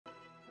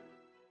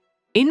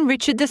In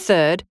Richard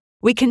III,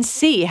 we can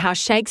see how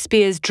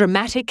Shakespeare's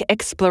dramatic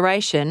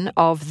exploration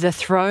of the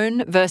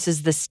throne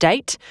versus the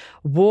state,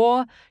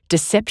 war,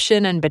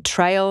 deception and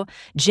betrayal,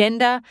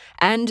 gender,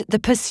 and the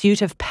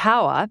pursuit of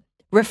power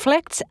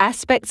reflects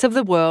aspects of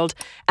the world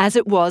as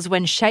it was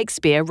when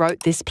Shakespeare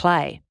wrote this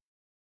play.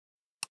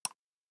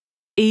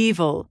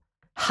 Evil,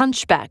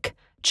 hunchback,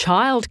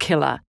 child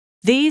killer,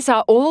 these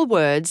are all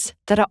words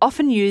that are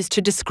often used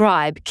to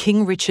describe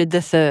King Richard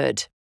III.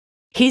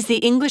 He's the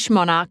English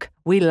monarch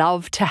we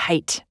love to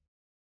hate.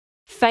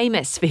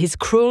 Famous for his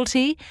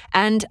cruelty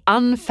and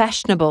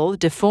unfashionable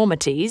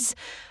deformities,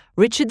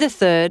 Richard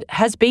III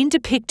has been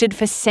depicted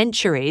for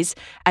centuries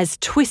as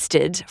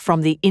twisted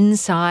from the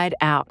inside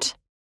out.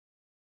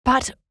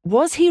 But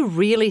was he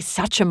really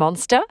such a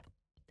monster?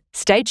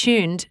 Stay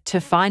tuned to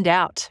find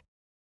out.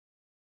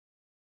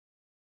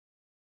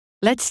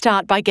 Let's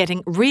start by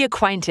getting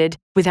reacquainted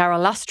with our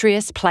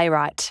illustrious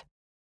playwright.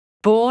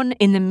 Born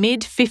in the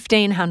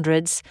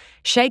mid-1500s,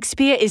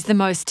 Shakespeare is the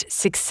most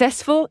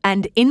successful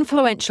and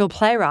influential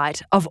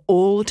playwright of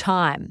all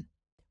time.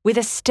 With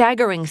a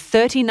staggering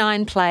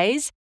 39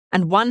 plays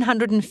and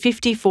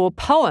 154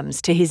 poems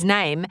to his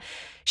name,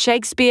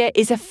 Shakespeare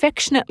is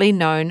affectionately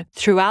known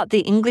throughout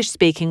the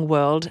English-speaking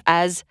world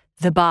as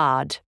the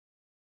Bard.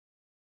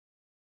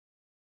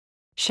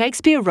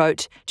 Shakespeare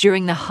wrote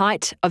during the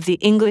height of the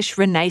English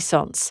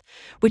Renaissance,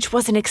 which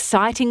was an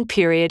exciting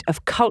period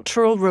of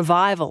cultural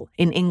revival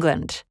in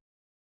England.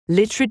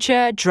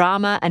 Literature,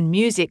 drama, and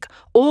music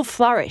all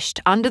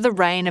flourished under the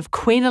reign of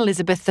Queen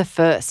Elizabeth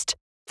I,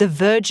 the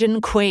Virgin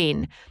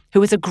Queen,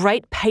 who was a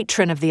great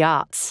patron of the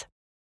arts.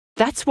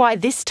 That's why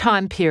this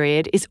time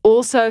period is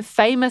also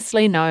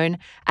famously known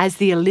as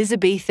the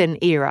Elizabethan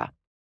era.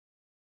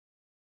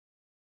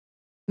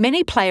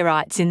 Many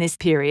playwrights in this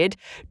period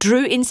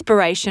drew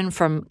inspiration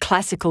from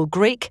classical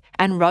Greek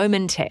and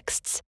Roman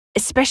texts,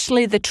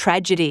 especially the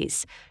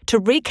tragedies, to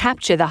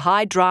recapture the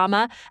high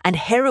drama and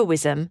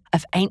heroism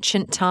of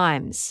ancient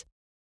times.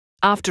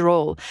 After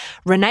all,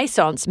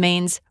 Renaissance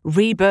means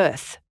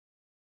rebirth.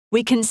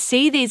 We can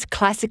see these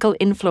classical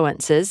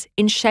influences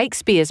in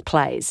Shakespeare's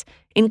plays,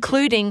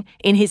 including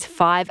in his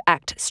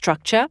 5-act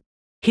structure,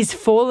 his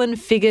fallen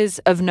figures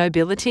of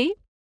nobility,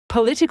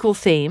 political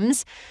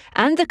themes,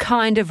 and the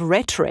kind of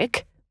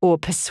rhetoric, or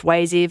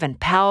persuasive and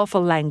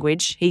powerful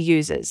language, he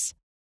uses.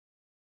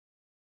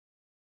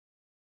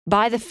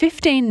 By the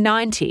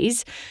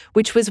 1590s,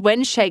 which was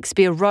when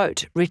Shakespeare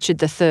wrote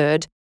Richard III,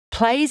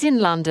 plays in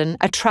London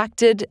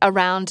attracted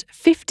around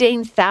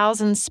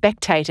 15,000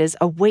 spectators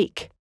a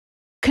week.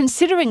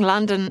 Considering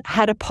London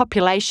had a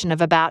population of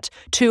about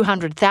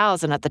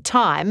 200,000 at the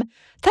time,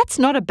 that's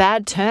not a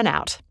bad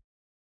turnout.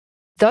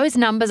 Those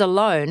numbers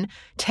alone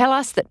tell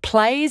us that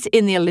plays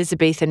in the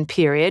Elizabethan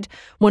period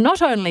were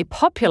not only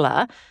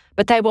popular,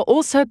 but they were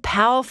also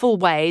powerful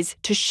ways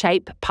to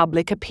shape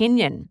public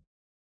opinion.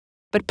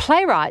 But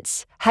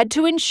playwrights had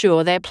to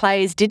ensure their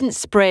plays didn't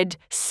spread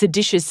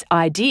seditious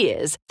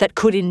ideas that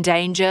could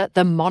endanger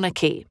the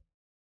monarchy.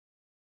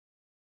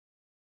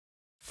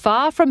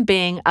 Far from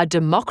being a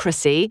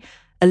democracy,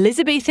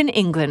 Elizabethan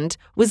England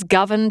was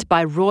governed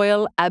by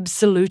royal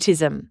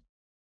absolutism.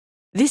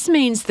 This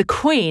means the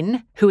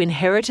Queen, who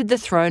inherited the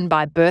throne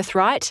by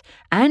birthright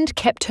and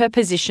kept her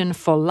position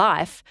for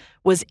life,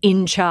 was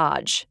in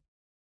charge.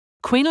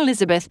 Queen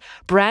Elizabeth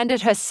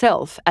branded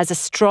herself as a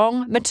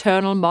strong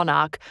maternal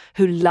monarch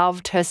who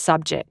loved her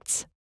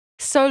subjects,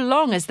 so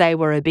long as they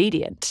were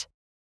obedient.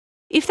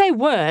 If they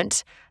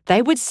weren't,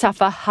 they would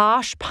suffer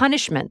harsh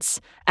punishments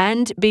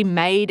and be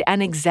made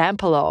an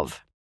example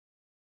of.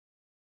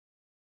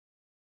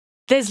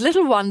 There's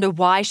little wonder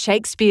why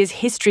Shakespeare's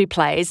history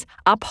plays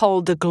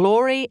uphold the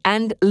glory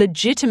and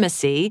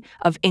legitimacy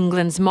of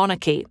England's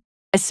monarchy,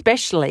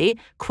 especially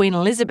Queen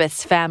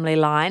Elizabeth's family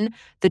line,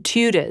 the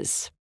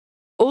Tudors.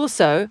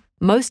 Also,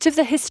 most of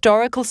the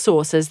historical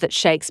sources that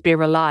Shakespeare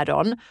relied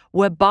on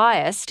were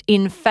biased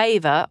in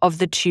favour of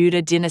the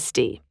Tudor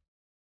dynasty.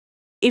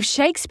 If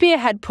Shakespeare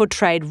had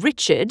portrayed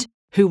Richard,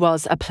 who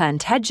was a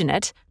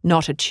Plantagenet,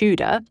 not a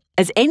Tudor,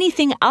 as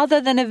anything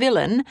other than a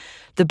villain,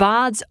 the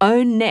bard's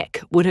own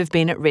neck would have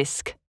been at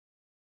risk.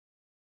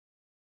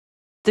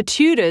 The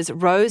Tudors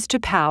rose to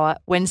power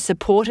when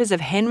supporters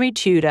of Henry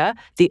Tudor,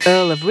 the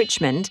Earl of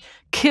Richmond,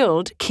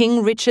 killed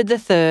King Richard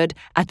III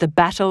at the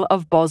Battle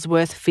of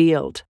Bosworth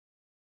Field.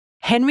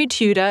 Henry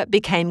Tudor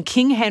became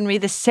King Henry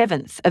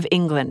VII of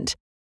England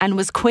and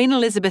was Queen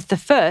Elizabeth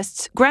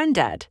I's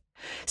granddad.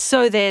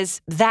 So there's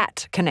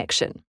that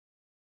connection.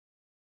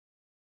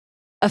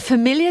 A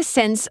familiar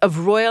sense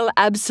of royal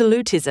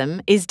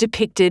absolutism is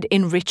depicted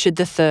in Richard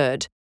III,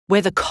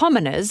 where the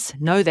commoners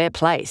know their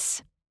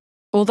place.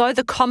 Although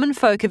the common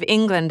folk of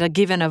England are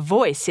given a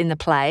voice in the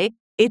play,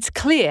 it's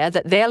clear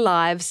that their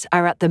lives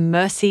are at the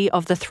mercy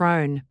of the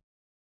throne.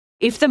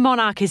 If the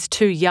monarch is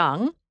too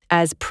young,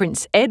 as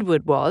Prince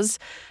Edward was,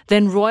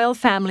 then royal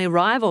family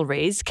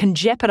rivalries can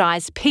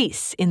jeopardise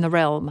peace in the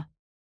realm.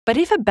 But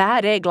if a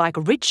bad egg like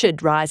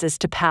Richard rises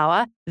to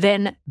power,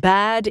 then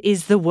bad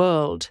is the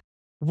world.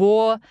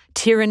 War,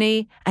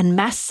 tyranny, and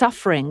mass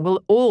suffering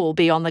will all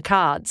be on the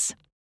cards.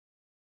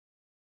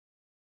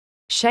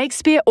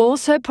 Shakespeare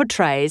also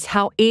portrays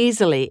how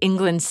easily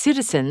England's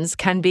citizens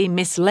can be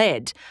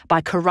misled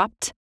by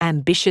corrupt,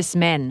 ambitious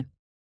men.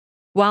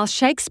 While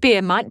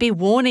Shakespeare might be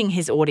warning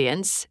his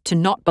audience to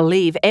not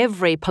believe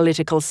every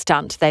political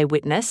stunt they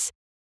witness,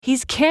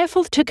 he's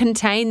careful to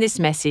contain this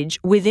message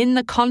within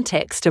the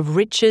context of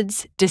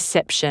Richard's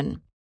deception.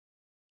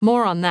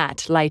 More on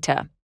that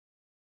later.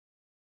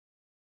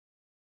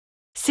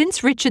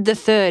 Since Richard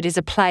III is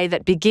a play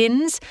that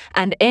begins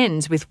and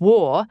ends with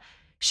war,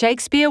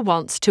 Shakespeare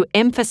wants to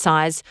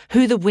emphasise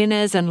who the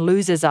winners and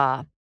losers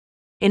are.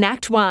 In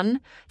Act 1,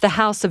 the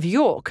House of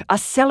York are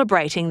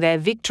celebrating their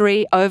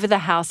victory over the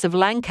House of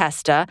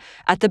Lancaster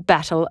at the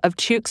Battle of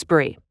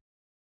Tewkesbury.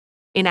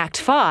 In Act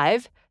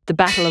 5, the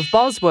Battle of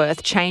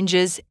Bosworth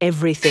changes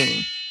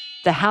everything.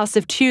 The House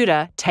of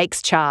Tudor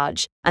takes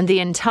charge, and the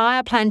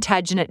entire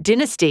Plantagenet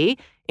dynasty,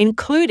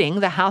 including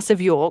the House of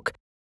York,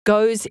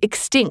 goes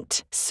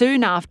extinct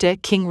soon after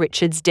King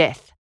Richard's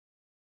death.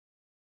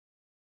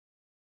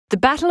 The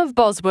Battle of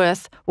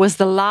Bosworth was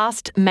the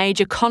last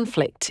major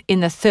conflict in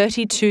the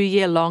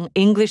 32-year-long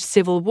English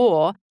Civil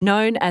War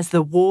known as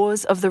the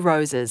Wars of the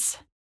Roses.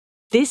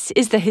 This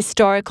is the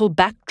historical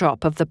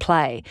backdrop of the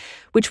play,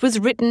 which was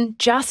written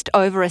just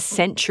over a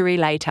century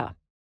later.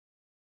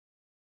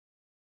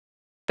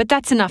 But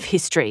that's enough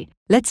history.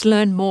 Let's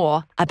learn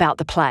more about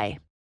the play.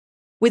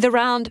 With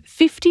around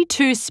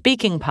 52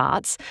 speaking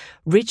parts,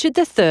 Richard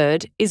III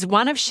is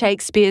one of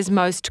Shakespeare's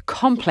most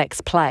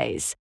complex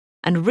plays.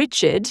 And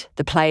Richard,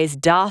 the play's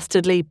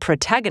dastardly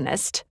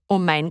protagonist, or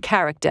main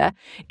character,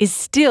 is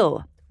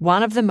still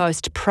one of the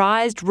most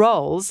prized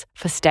roles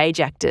for stage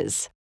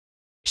actors.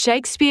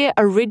 Shakespeare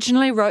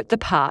originally wrote the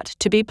part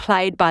to be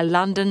played by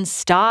London's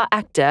star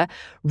actor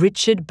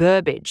Richard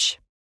Burbage.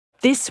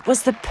 This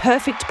was the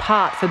perfect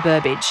part for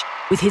Burbage.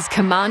 With his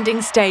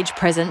commanding stage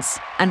presence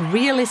and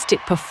realistic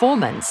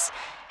performance,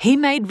 he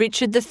made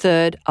Richard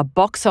III a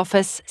box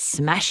office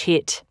smash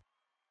hit.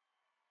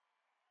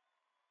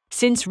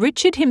 Since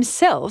Richard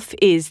himself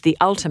is the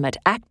ultimate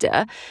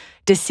actor,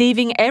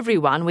 deceiving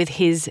everyone with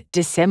his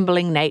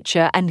dissembling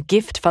nature and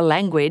gift for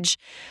language,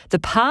 the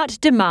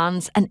part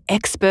demands an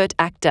expert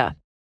actor.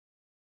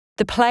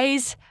 The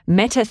play's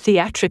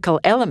meta-theatrical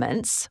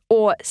elements,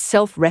 or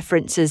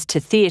self-references to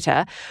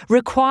theatre,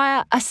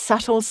 require a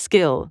subtle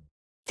skill.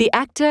 The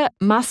actor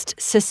must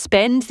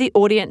suspend the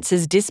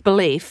audience's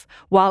disbelief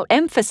while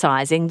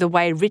emphasising the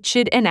way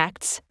Richard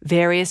enacts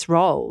various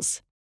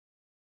roles.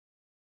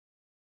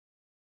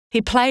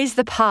 He plays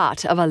the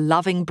part of a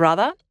loving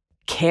brother,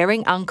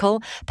 caring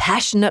uncle,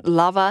 passionate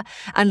lover,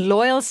 and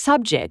loyal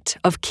subject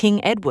of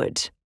King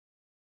Edward.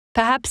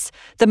 Perhaps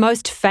the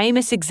most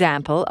famous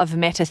example of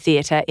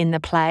meta-theatre in the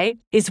play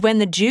is when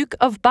the Duke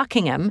of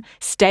Buckingham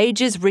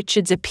stages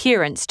Richard's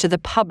appearance to the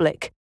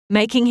public,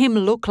 making him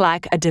look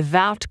like a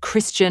devout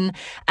Christian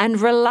and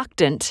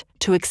reluctant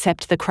to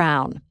accept the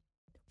crown.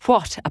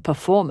 What a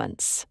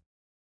performance!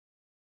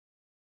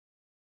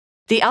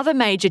 The other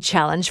major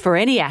challenge for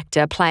any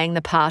actor playing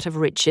the part of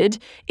Richard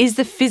is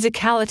the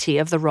physicality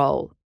of the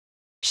role.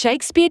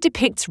 Shakespeare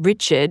depicts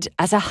Richard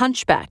as a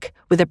hunchback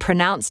with a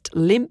pronounced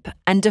limp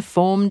and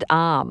deformed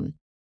arm.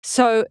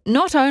 So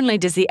not only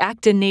does the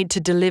actor need to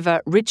deliver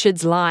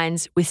Richard's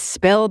lines with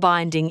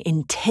spellbinding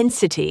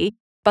intensity,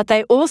 but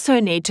they also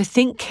need to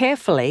think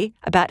carefully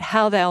about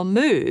how they'll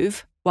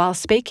move while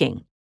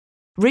speaking.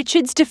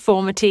 Richard's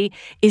deformity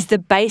is the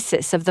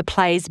basis of the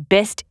play's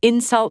best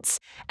insults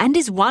and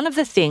is one of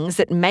the things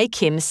that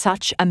make him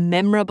such a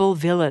memorable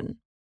villain.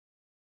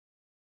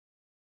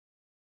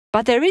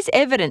 But there is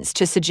evidence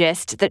to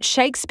suggest that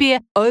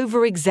Shakespeare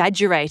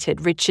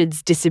over-exaggerated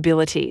Richard's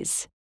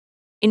disabilities.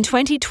 In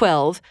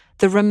 2012,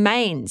 the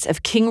remains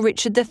of King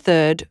Richard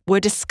III were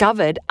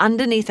discovered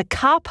underneath a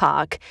car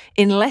park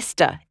in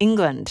Leicester,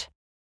 England.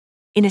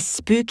 In a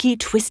spooky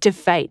twist of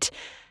fate,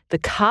 the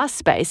car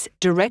space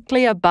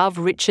directly above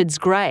Richard's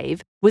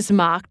grave was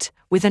marked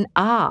with an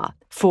R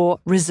for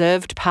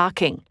reserved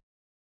parking.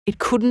 It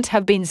couldn't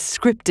have been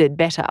scripted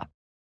better.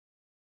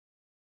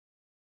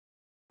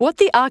 What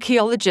the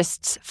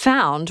archaeologists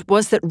found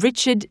was that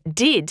Richard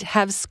did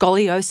have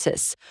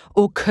scoliosis,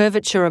 or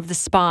curvature of the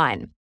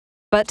spine,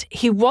 but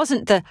he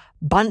wasn't the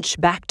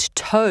bunch-backed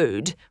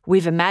toad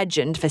we've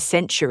imagined for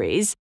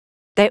centuries.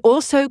 They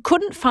also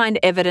couldn't find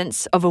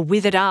evidence of a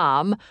withered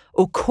arm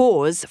or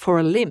cause for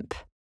a limp.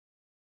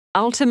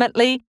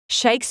 Ultimately,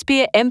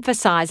 Shakespeare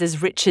emphasises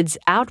Richard's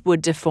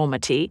outward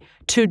deformity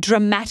to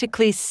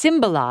dramatically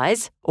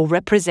symbolise or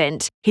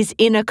represent his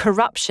inner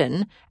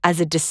corruption as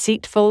a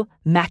deceitful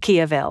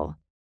Machiavel.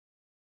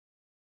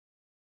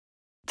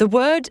 The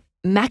word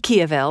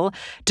Machiavel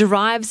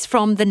derives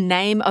from the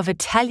name of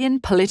Italian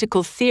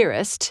political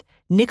theorist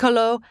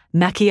Niccolò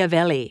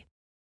Machiavelli.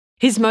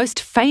 His most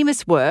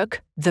famous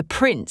work, The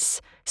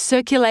Prince,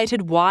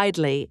 circulated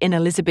widely in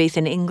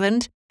Elizabethan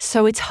England,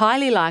 so it's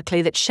highly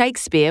likely that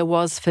Shakespeare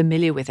was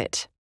familiar with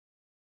it.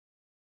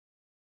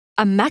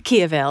 A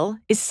Machiavel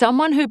is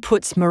someone who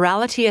puts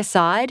morality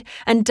aside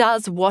and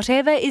does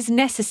whatever is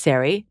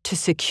necessary to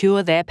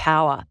secure their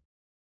power.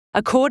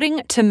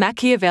 According to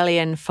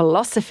Machiavellian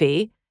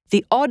philosophy,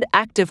 The odd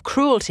act of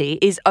cruelty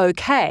is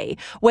okay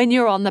when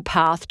you're on the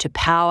path to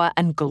power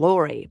and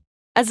glory,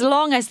 as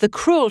long as the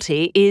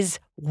cruelty is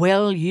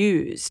well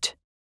used.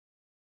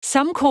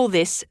 Some call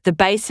this the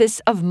basis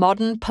of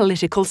modern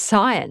political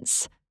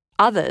science.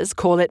 Others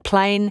call it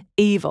plain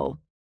evil.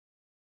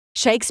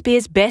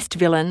 Shakespeare's best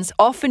villains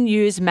often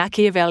use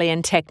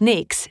Machiavellian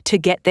techniques to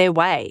get their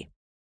way,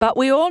 but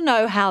we all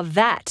know how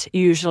that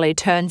usually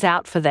turns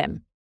out for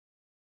them.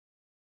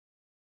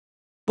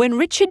 When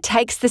Richard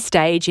takes the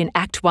stage in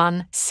Act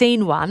 1,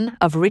 Scene 1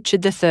 of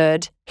Richard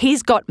III,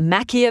 he's got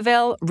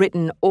Machiavel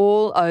written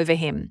all over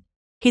him.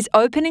 His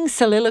opening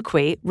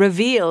soliloquy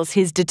reveals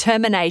his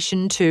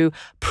determination to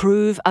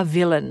prove a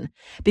villain,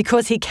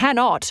 because he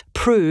cannot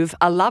prove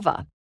a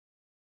lover.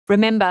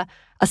 Remember,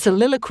 a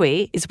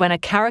soliloquy is when a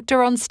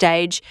character on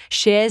stage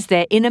shares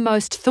their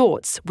innermost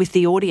thoughts with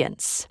the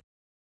audience.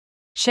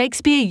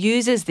 Shakespeare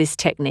uses this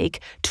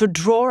technique to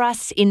draw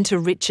us into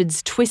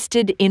Richard's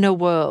twisted inner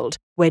world,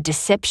 where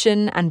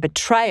deception and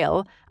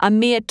betrayal are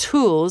mere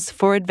tools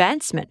for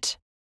advancement.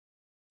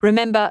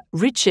 Remember,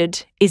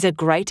 Richard is a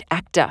great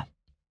actor.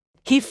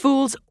 He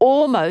fools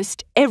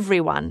almost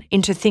everyone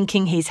into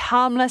thinking he's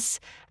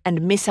harmless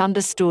and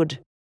misunderstood.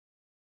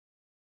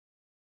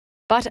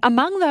 But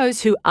among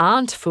those who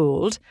aren't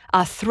fooled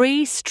are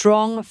three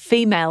strong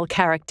female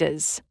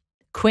characters: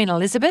 Queen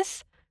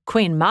Elizabeth,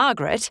 Queen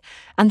Margaret,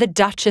 and the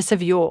Duchess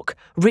of York,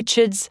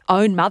 Richard's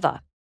own mother.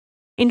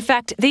 In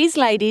fact, these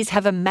ladies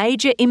have a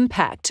major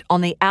impact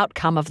on the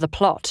outcome of the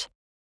plot.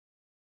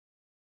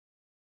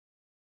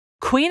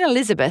 Queen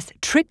Elizabeth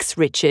tricks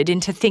Richard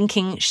into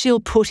thinking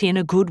she'll put in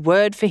a good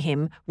word for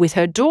him with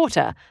her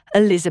daughter,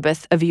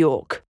 Elizabeth of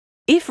York.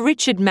 If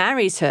Richard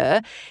marries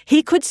her,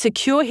 he could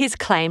secure his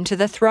claim to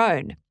the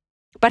throne.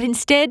 But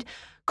instead,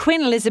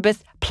 Queen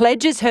Elizabeth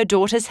pledges her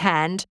daughter's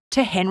hand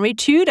to Henry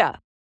Tudor.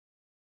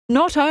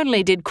 Not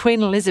only did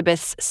Queen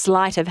Elizabeth's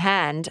sleight of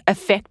hand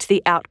affect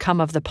the outcome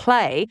of the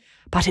play,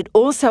 but it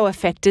also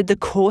affected the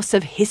course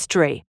of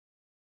history.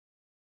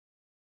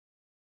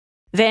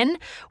 Then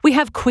we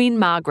have Queen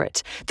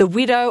Margaret, the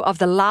widow of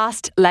the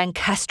last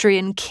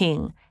Lancastrian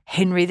king,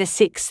 Henry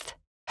VI.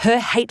 Her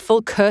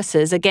hateful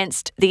curses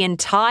against the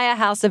entire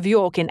House of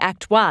York in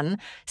Act 1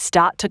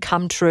 start to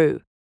come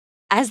true.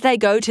 As they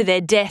go to their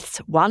deaths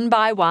one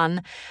by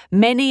one,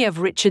 many of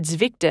Richard's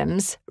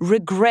victims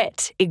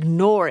regret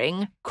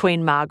ignoring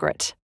Queen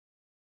Margaret.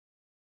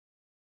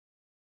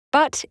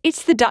 But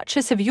it's the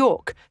Duchess of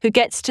York who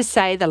gets to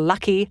say the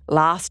lucky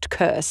last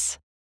curse.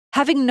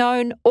 Having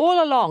known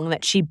all along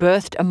that she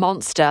birthed a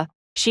monster,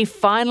 she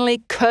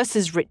finally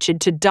curses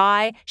Richard to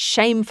die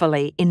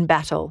shamefully in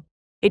battle.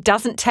 It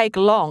doesn't take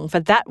long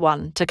for that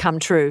one to come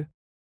true.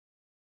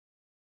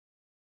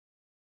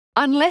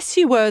 Unless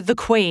you were the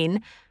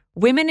Queen,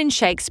 women in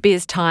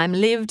Shakespeare's time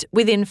lived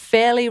within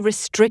fairly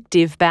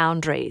restrictive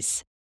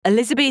boundaries.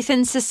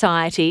 Elizabethan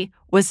society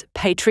was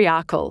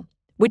patriarchal,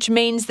 which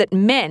means that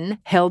men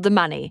held the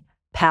money,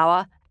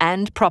 power,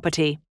 and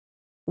property.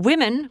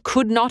 Women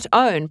could not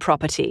own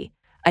property,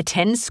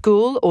 attend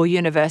school or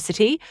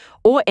university,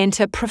 or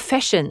enter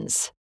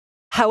professions.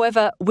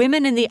 However,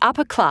 women in the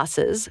upper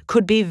classes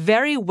could be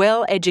very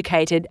well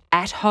educated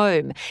at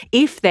home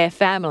if their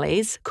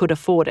families could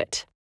afford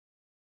it.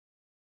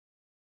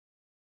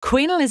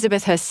 Queen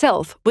Elizabeth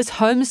herself was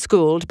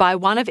homeschooled by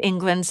one of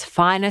England's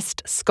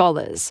finest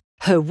scholars.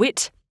 Her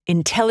wit,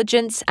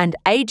 intelligence, and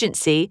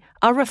agency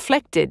are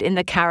reflected in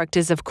the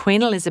characters of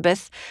Queen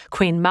Elizabeth,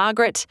 Queen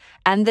Margaret,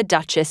 and the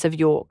Duchess of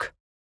York.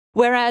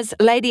 Whereas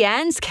Lady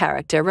Anne's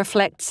character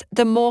reflects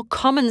the more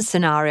common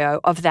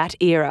scenario of that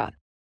era,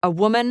 a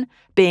woman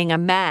being a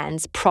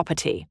man's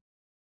property.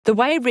 The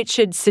way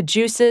Richard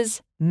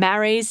seduces,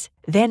 marries,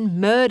 then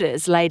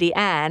murders Lady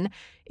Anne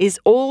is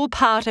all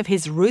part of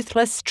his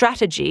ruthless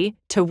strategy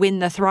to win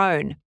the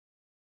throne.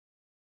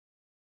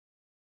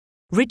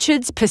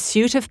 Richard's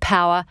pursuit of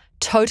power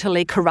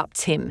totally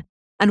corrupts him,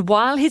 and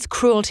while his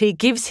cruelty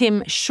gives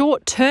him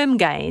short-term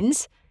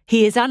gains,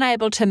 he is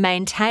unable to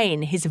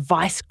maintain his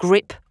vice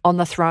grip on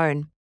the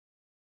throne.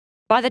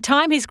 By the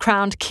time he's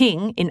crowned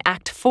king in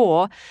Act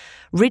 4,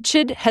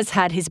 Richard has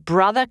had his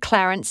brother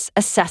Clarence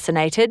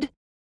assassinated,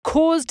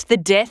 caused the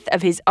death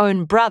of his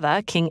own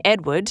brother, King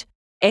Edward,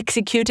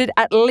 executed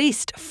at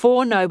least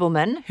 4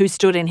 noblemen who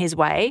stood in his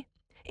way,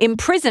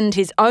 imprisoned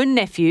his own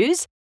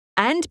nephews,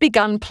 and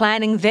begun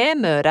planning their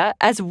murder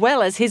as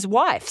well as his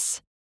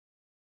wife's.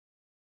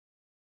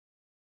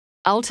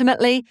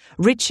 Ultimately,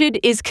 Richard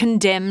is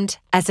condemned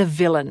as a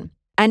villain,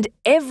 and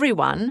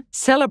everyone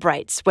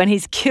celebrates when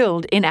he's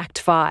killed in Act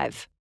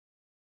 5.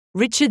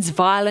 Richard's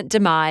violent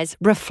demise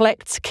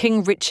reflects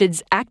King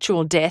Richard's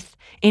actual death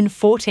in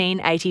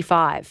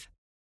 1485.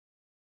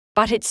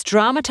 But its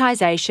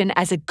dramatisation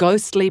as a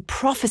ghostly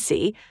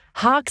prophecy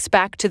harks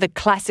back to the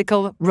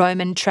classical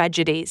Roman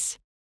tragedies.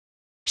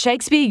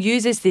 Shakespeare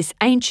uses this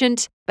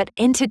ancient but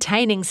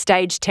entertaining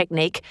stage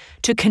technique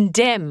to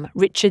condemn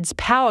Richard's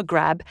power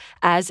grab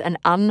as an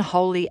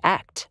unholy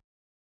act.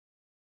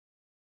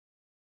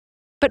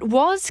 But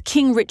was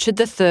King Richard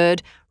III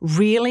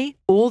really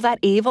all that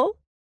evil?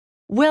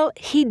 Well,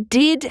 he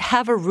did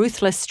have a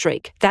ruthless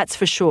streak, that's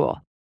for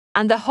sure.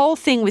 And the whole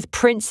thing with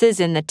princes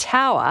in the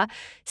Tower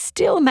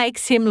still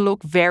makes him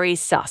look very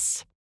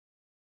sus.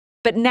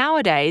 But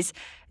nowadays,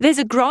 there's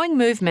a growing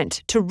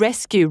movement to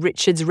rescue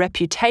Richard's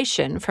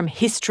reputation from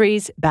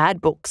history's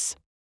bad books.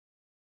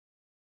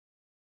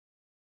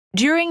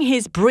 During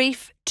his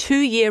brief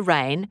 2-year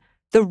reign,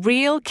 the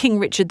real King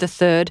Richard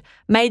III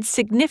made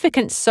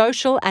significant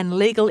social and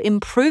legal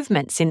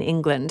improvements in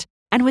England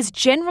and was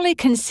generally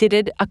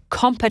considered a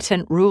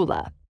competent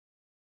ruler.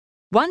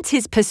 Once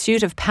his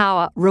pursuit of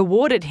power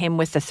rewarded him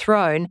with the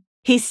throne,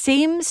 he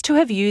seems to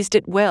have used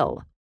it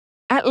well,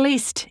 at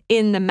least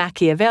in the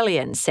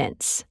Machiavellian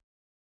sense.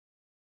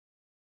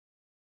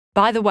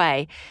 By the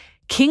way,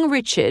 King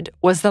Richard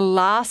was the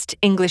last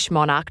English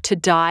monarch to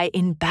die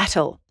in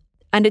battle,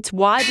 and it's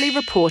widely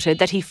reported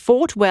that he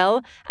fought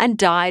well and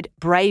died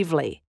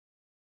bravely.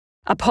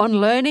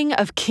 Upon learning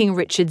of King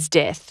Richard's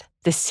death,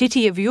 the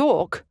city of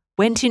York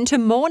went into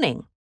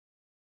mourning.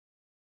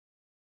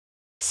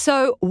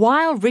 So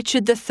while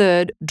Richard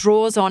III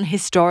draws on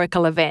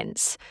historical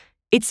events,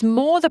 it's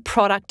more the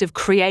product of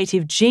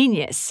creative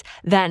genius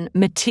than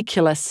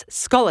meticulous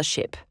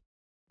scholarship.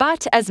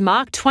 But as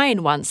Mark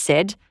Twain once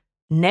said,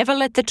 never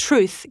let the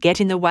truth get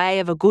in the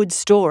way of a good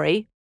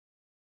story.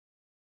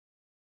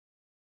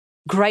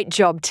 Great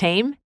job,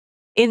 team!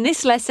 In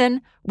this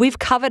lesson, we've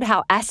covered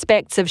how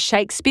aspects of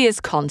Shakespeare's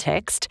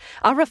context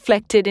are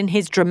reflected in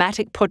his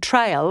dramatic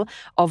portrayal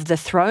of the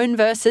throne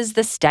versus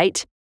the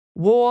state,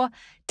 war,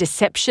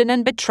 deception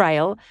and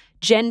betrayal,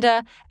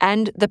 gender,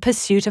 and the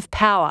pursuit of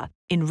power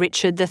in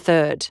Richard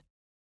III.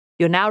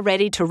 You're now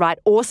ready to write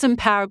awesome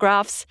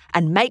paragraphs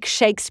and make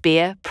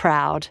Shakespeare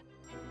proud.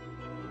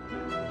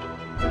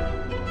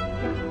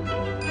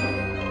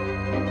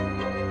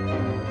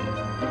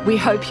 We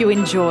hope you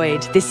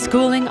enjoyed this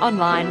Schooling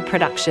Online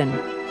production.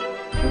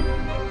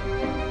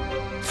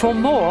 For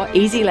more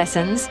easy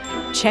lessons,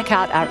 check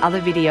out our other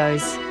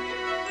videos.